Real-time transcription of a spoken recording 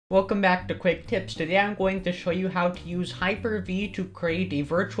Welcome back to Quick Tips. Today I'm going to show you how to use Hyper-V to create a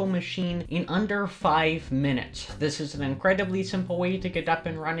virtual machine in under 5 minutes. This is an incredibly simple way to get up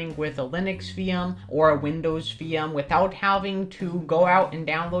and running with a Linux VM or a Windows VM without having to go out and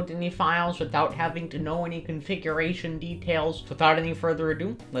download any files, without having to know any configuration details. Without any further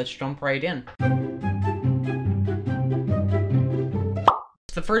ado, let's jump right in.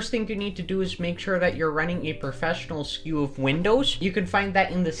 The first thing you need to do is make sure that you're running a professional SKU of Windows. You can find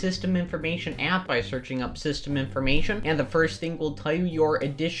that in the System Information app by searching up System Information, and the first thing will tell you your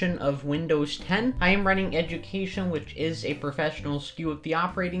edition of Windows 10. I am running Education, which is a professional SKU of the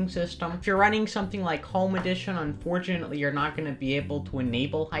operating system. If you're running something like Home Edition, unfortunately you're not going to be able to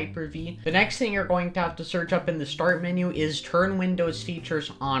enable Hyper-V. The next thing you're going to have to search up in the Start menu is Turn Windows Features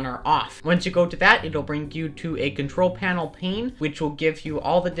On or Off. Once you go to that, it'll bring you to a control panel pane, which will give you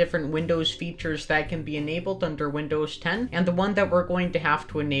all the different Windows features that can be enabled under Windows 10, and the one that we're going to have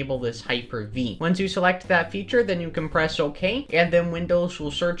to enable is Hyper-V. Once you select that feature, then you can press OK, and then Windows will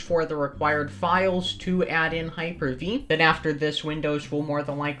search for the required files to add in Hyper-V. Then after this, Windows will more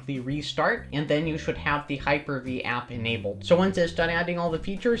than likely restart, and then you should have the Hyper-V app enabled. So once it's done adding all the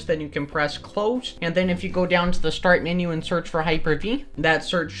features, then you can press Close, and then if you go down to the Start menu and search for Hyper-V, that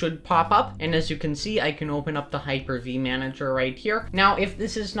search should pop up, and as you can see, I can open up the Hyper-V Manager right here. Now, if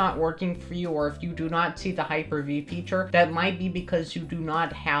this is not working for you, or if you do not see the Hyper-V feature, that might be because you do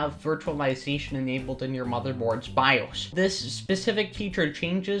not have virtualization enabled in your motherboard's BIOS. This specific feature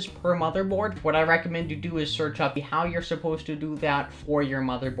changes per motherboard. What I recommend you do is search up how you're supposed to do that for your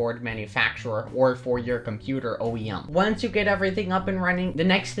motherboard manufacturer or for your computer OEM. Once you get everything up and running, the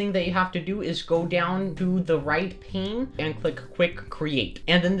next thing that you have to do is go down to the right pane and click Quick Create.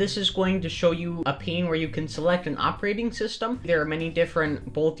 And then this is going to show you a pane where you can select an operating system. There are many different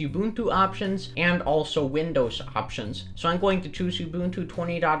both Ubuntu options and also Windows options. So I'm going to choose Ubuntu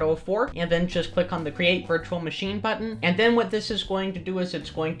 20.04 and then just click on the Create Virtual Machine button. And then what this is going to do is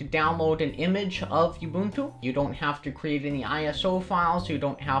it's going to download an image of Ubuntu. You don't have to create any ISO files. You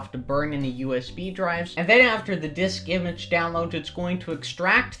don't have to burn any USB drives. And then after the disk image downloads, it's going to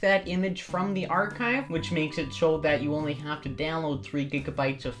extract that image from the archive, which makes it so that you only have to download 3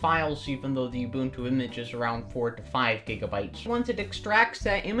 gigabytes of files, even though the Ubuntu image is around 4 to 5 gigabytes. Once it extracts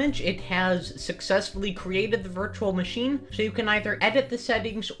that image, it has successfully created the virtual machine, so you can either edit the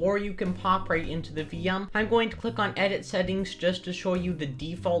settings or you can pop right into the VM. I'm going to click on edit settings just to show you the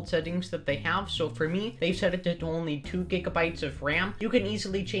default settings that they have. So for me, they've set it to only 2 gigabytes of RAM. You can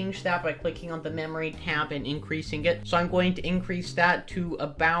easily change that by clicking on the memory tab and increasing it. So I'm going to increase that to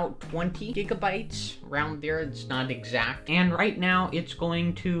about 20 gigabytes, around there. It's not exact. And right now it's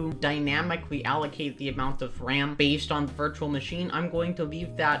going to dynamically allocate the amount of RAM based on the virtual machine. I'm going to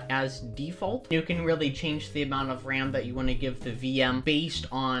leave that as default. You can really change the amount of RAM that you want to give the VM based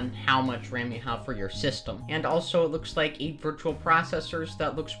on how much RAM you have for your system. And also it looks like 8 virtual processors.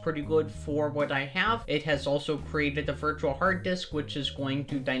 That looks pretty good for what I have. It has also created a virtual hard disk, which is going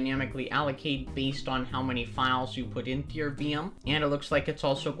to dynamically allocate based on how many files you put into your VM. And it looks like it's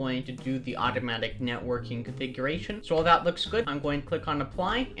also going to do the automatic networking configuration. So all that looks good. I'm going to click on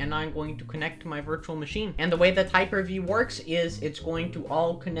apply and I'm going to connect to my virtual machine. And the way that Hyper-V works is it's going to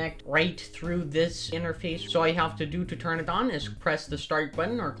all connect right through this interface. So all you have to do to turn it on is press the start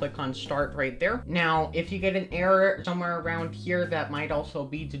button or click on start right there. Now, if you get an error somewhere around here, that might also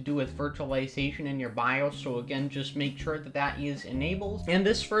be to do with virtualization in your BIOS. So again, just make sure that that is enabled. And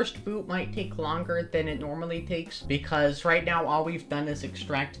this first boot might take longer than it normally takes because right now all we've done is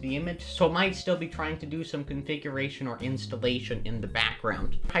extract the image. So it might still be trying to do some configuration or installation in the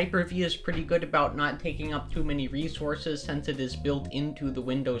background. Hyper-V is pretty good about not taking up too many resources since it is built into the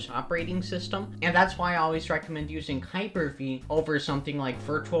Windows operating system, and that's why I always recommend using Hyper-V over something like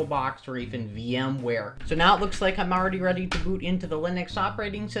VirtualBox or even VMware. So now it looks like I'm already ready to boot into the Linux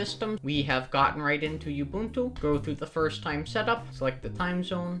operating system. We have gotten right into Ubuntu. Go through the first time setup, select the time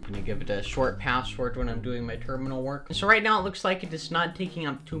zone, and I give it a short password when I'm doing my terminal work. So right now it looks like it is not taking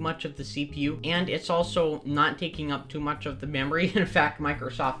up too much of the CPU, and it's also not taking up too much of the memory. In fact,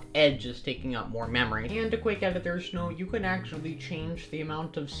 Microsoft Edge is taking up more memory. And a quick editor's note, you can actually change the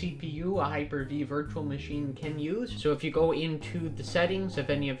amount of CPU a Hyper-V virtual machine can use. So if you go into the settings of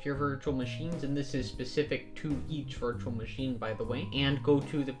any of your virtual machines, and this is specific to each virtual machine by the way, and go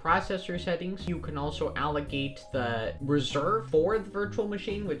to the processor settings, you can also allocate the reserve for the virtual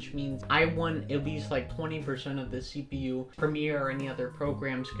machine, which means I want at least like 20% of the CPU. Premiere or any other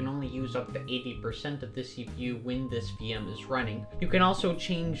programs can only use up to 80% of the CPU when this VM is running. You can also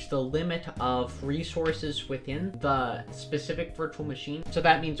change the limit of resources within the specific virtual virtual machine. So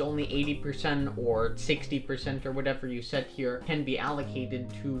that means only 80% or 60% or whatever you set here can be allocated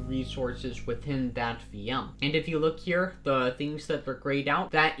to resources within that VM. And if you look here, the things that are grayed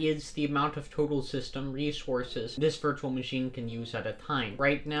out, that is the amount of total system resources this virtual machine can use at a time.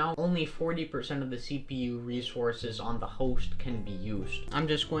 Right now, only 40% of the CPU resources on the host can be used. I'm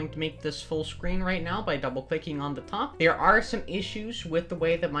just going to make this full screen right now by double clicking on the top. There are some issues with the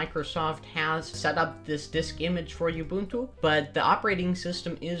way that Microsoft has set up this disk image for Ubuntu, but the operating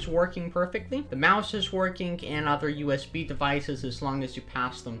system is working perfectly. The mouse is working, and other USB devices, as long as you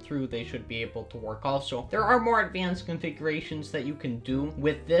pass them through, they should be able to work also. There are more advanced configurations that you can do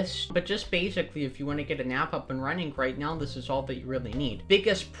with this, but just basically, if you want to get an app up and running right now, this is all that you really need.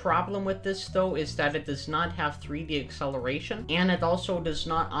 Biggest problem with this though is that it does not have 3D acceleration, and it also does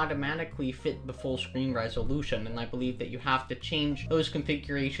not automatically fit the full screen resolution, and I believe that you have to change those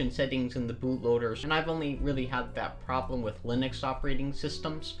configuration settings in the bootloaders, and I've only really had that problem with Linux operating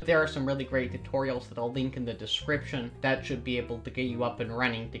systems. There are some really great tutorials that I'll link in the description that should be able to get you up and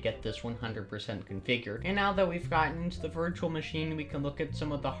running to get this 100% configured. And now that we've gotten into the virtual machine, we can look at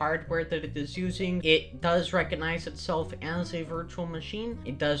some of the hardware that it is using. It does recognize itself as a virtual machine.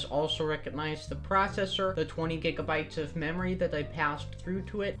 It does also recognize the processor, the 20 gigabytes of memory that I passed through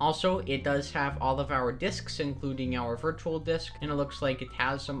to it. Also, it does have all of our disks, including our virtual disk, and it looks like it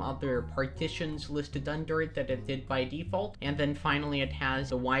has some other partitions listed under it that it did by default. And then finally, it has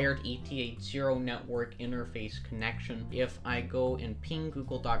the wired ET80 network interface connection. If I go and ping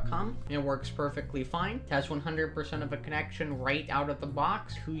google.com, it works perfectly fine. It has 100% of a connection right out of the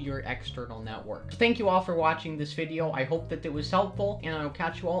box to your external network. So thank you all for watching this video. I hope that it was helpful, and I'll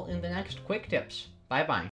catch you all in the next quick tips. Bye bye.